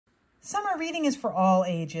Summer reading is for all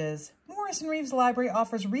ages. Morrisson-Reeves Library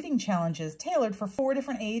offers reading challenges tailored for 4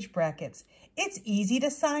 different age brackets. It's easy to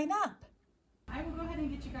sign up. I will go ahead and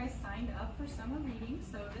get you guys signed up for summer reading.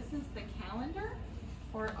 So this is the calendar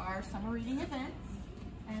for our summer reading events.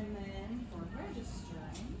 And then for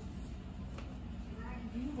registering,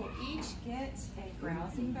 you will each get a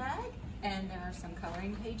browsing bag, and there are some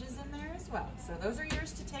coloring pages in there as well. So those are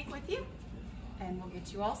yours to take with you, and we'll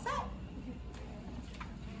get you all set.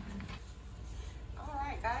 All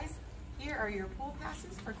right, guys, here are your pool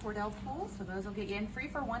passes for Cordell Pool. So those will get you in free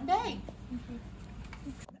for 1 day.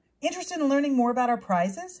 Interested in learning more about our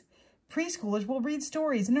prizes? Preschoolers will read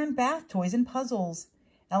stories and earn bath toys and puzzles.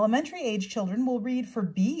 Elementary age children will read for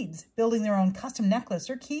beads, building their own custom necklace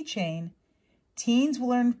or keychain. Teens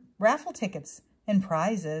will earn raffle tickets and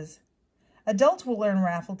prizes. Adults will earn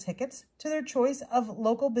raffle tickets to their choice of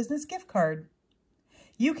local business gift card.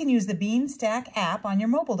 You can use the Beanstack app on your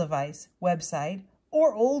mobile device, website,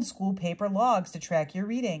 or old school paper logs to track your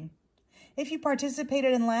reading. If you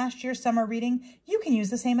participated in last year's summer reading, you can use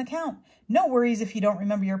the same account. No worries if you don't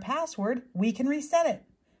remember your password, we can reset it.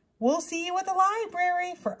 We'll see you at the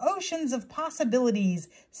library for Oceans of Possibilities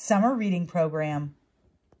Summer Reading Program.